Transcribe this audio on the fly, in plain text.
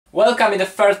Welcome in the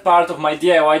third part of my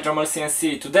DIY Dremel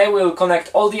CNC. Today we will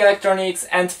connect all the electronics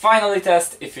and finally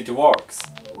test if it works.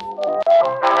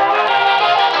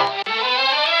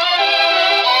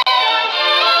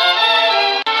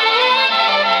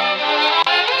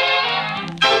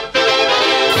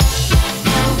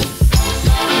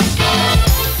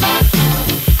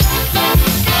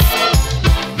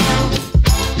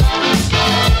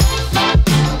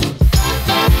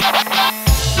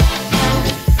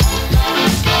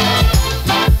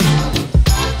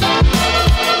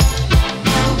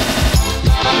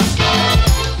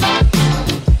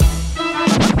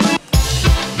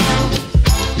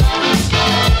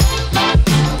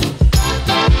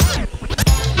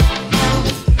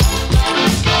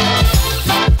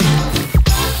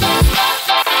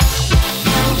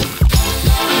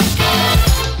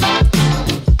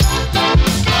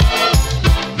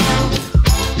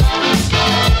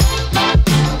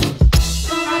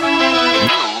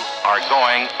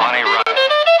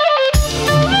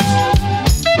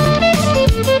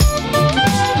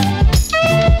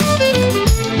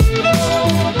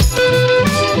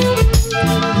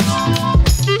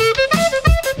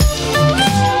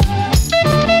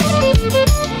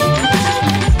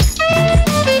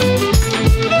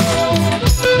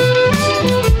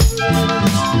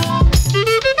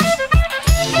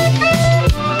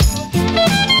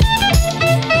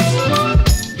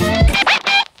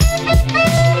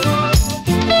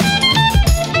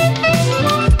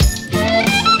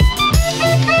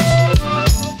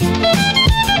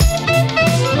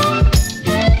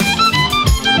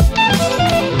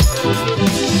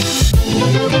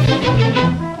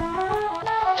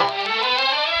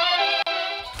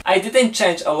 I didn't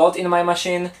change a lot in my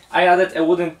machine. I added a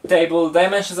wooden table.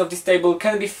 Dimensions of this table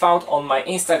can be found on my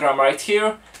Instagram right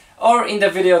here, or in the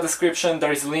video description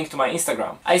there is a link to my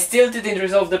Instagram. I still didn't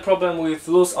resolve the problem with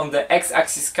loose on the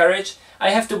X-axis carriage. I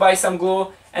have to buy some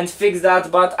glue and fix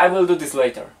that, but I will do this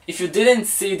later. If you didn't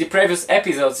see the previous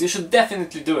episodes, you should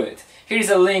definitely do it. Here is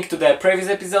a link to the previous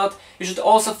episode. You should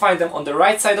also find them on the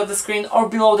right side of the screen or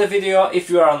below the video if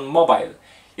you are on mobile.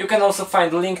 You can also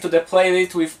find a link to the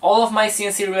playlist with all of my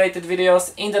CNC related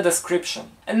videos in the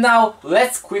description. And now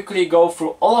let's quickly go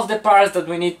through all of the parts that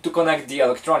we need to connect the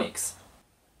electronics.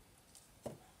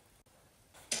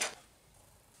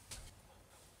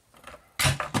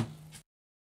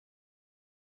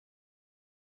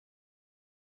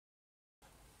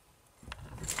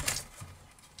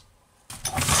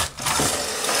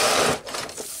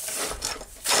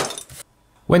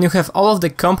 When you have all of the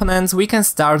components, we can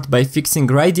start by fixing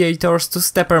radiators to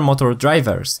stepper motor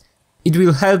drivers. It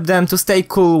will help them to stay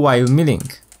cool while milling.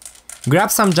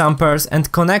 Grab some jumpers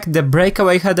and connect the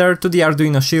breakaway header to the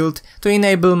Arduino shield to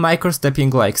enable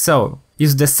microstepping like so.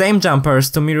 Use the same jumpers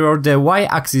to mirror the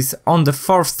Y-axis on the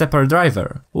fourth stepper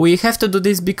driver. We have to do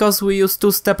this because we use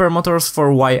two stepper motors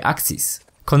for Y-axis.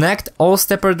 Connect all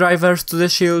stepper drivers to the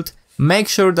shield. Make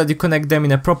sure that you connect them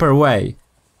in a proper way.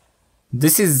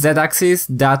 This is Z-axis,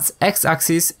 that's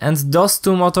X-axis, and those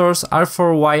two motors are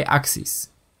for Y-axis.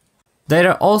 They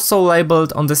are also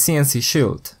labeled on the CNC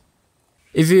shield.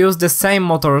 If you use the same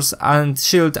motors and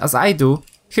shield as I do,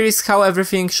 here is how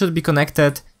everything should be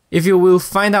connected. If you will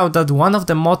find out that one of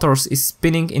the motors is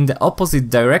spinning in the opposite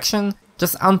direction,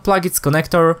 just unplug its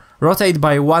connector, rotate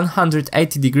by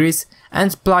 180 degrees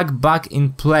and plug back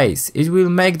in place. It will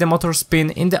make the motor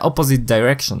spin in the opposite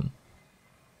direction.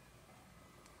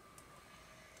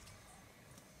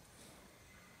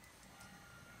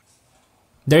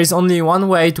 There is only one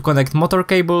way to connect motor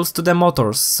cables to the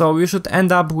motors, so you should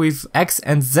end up with X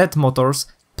and Z motors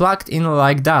plugged in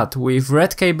like that, with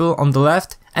red cable on the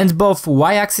left and both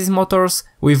Y-axis motors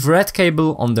with red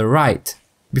cable on the right.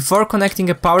 Before connecting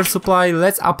a power supply,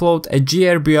 let's upload a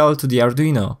GRBL to the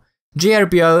Arduino.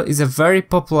 GRBL is a very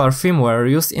popular firmware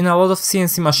used in a lot of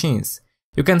CNC machines.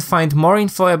 You can find more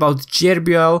info about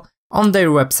GRBL on their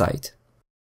website.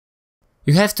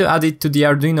 You have to add it to the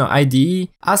Arduino IDE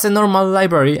as a normal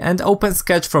library and open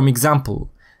Sketch from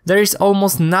example. There is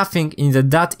almost nothing in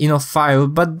the .ino file,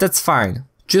 but that's fine.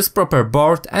 Choose proper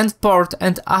board and port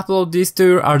and upload this to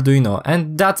your Arduino,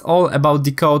 and that's all about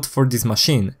the code for this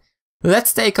machine.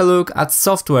 Let's take a look at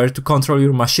software to control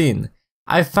your machine.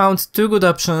 I found two good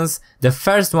options. The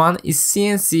first one is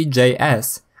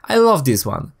CNCjs. I love this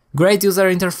one. Great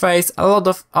user interface, a lot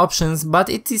of options, but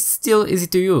it is still easy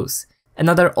to use.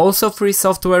 Another also free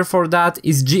software for that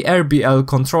is GRBL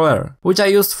controller, which I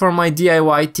used for my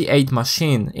DIY T8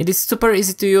 machine. It is super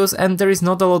easy to use and there is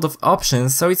not a lot of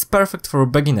options, so it's perfect for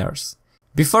beginners.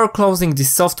 Before closing this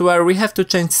software, we have to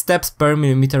change steps per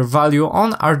millimeter value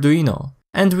on Arduino,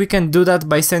 and we can do that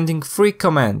by sending 3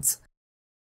 commands.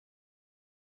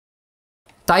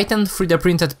 Tighten 3D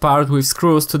printed part with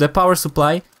screws to the power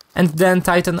supply and then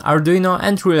tighten Arduino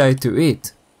and relay to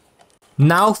it.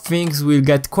 Now things will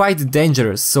get quite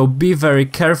dangerous, so be very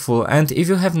careful, and if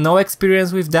you have no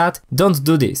experience with that, don't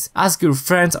do this. Ask your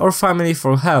friends or family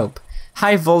for help.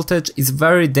 High voltage is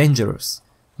very dangerous.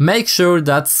 Make sure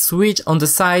that switch on the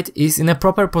side is in a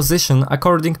proper position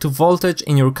according to voltage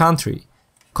in your country.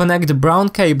 Connect the brown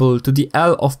cable to the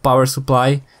L of power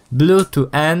supply, blue to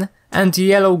N and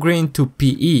yellow-green to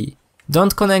PE.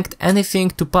 Don't connect anything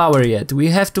to power yet, we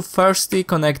have to firstly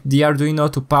connect the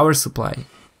Arduino to power supply.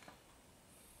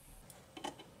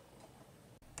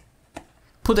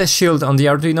 Put a shield on the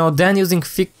Arduino, then using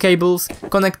thick cables,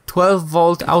 connect 12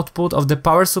 volt output of the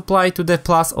power supply to the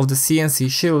plus of the CNC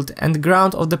shield and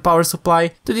ground of the power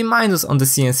supply to the minus on the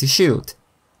CNC shield.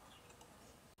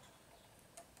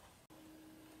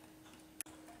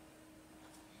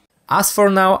 As for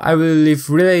now, I will leave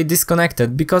relay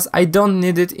disconnected because I don't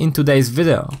need it in today's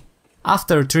video.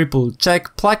 After triple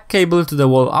check, plug cable to the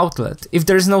wall outlet. If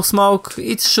there is no smoke,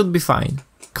 it should be fine.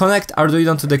 Connect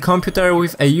Arduino to the computer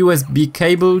with a USB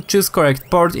cable, choose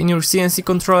correct port in your CNC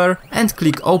controller and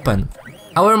click open.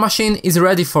 Our machine is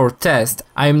ready for test.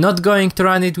 I am not going to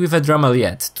run it with a Dremel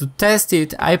yet. To test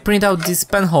it, I print out this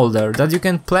pen holder that you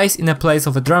can place in a place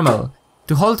of a Dremel.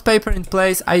 To hold paper in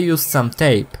place, I used some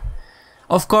tape.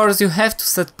 Of course, you have to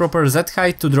set proper Z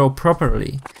height to draw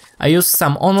properly. I used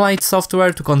some online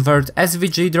software to convert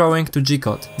SVG drawing to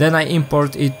G-code. Then I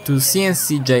import it to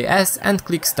CNCjs and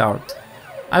click start.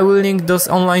 I will link those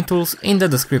online tools in the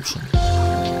description.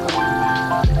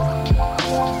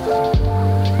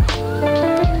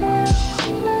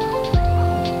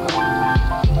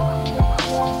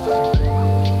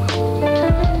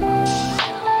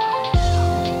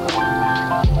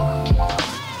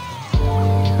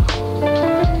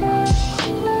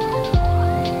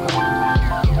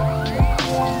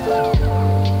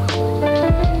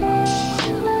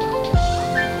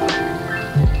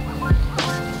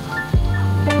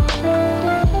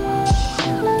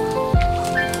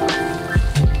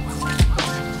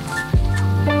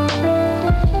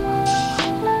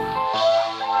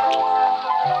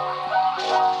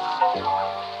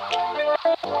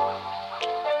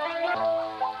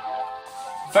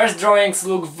 First drawings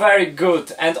look very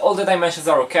good and all the dimensions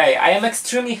are okay. I am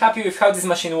extremely happy with how this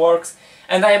machine works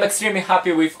and I am extremely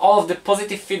happy with all of the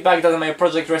positive feedback that my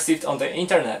project received on the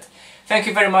internet. Thank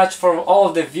you very much for all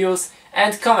of the views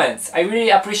and comments, I really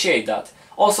appreciate that.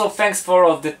 Also thanks for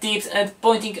all of the tips and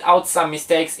pointing out some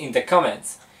mistakes in the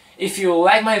comments. If you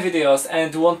like my videos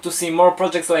and want to see more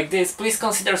projects like this, please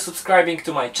consider subscribing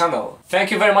to my channel.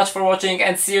 Thank you very much for watching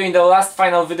and see you in the last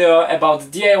final video about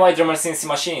DIY Dremel CNC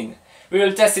machine. We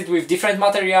will test it with different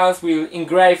materials, we will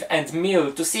engrave and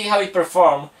mill to see how it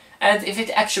performs and if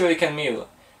it actually can mill.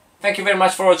 Thank you very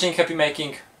much for watching, happy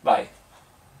making, bye.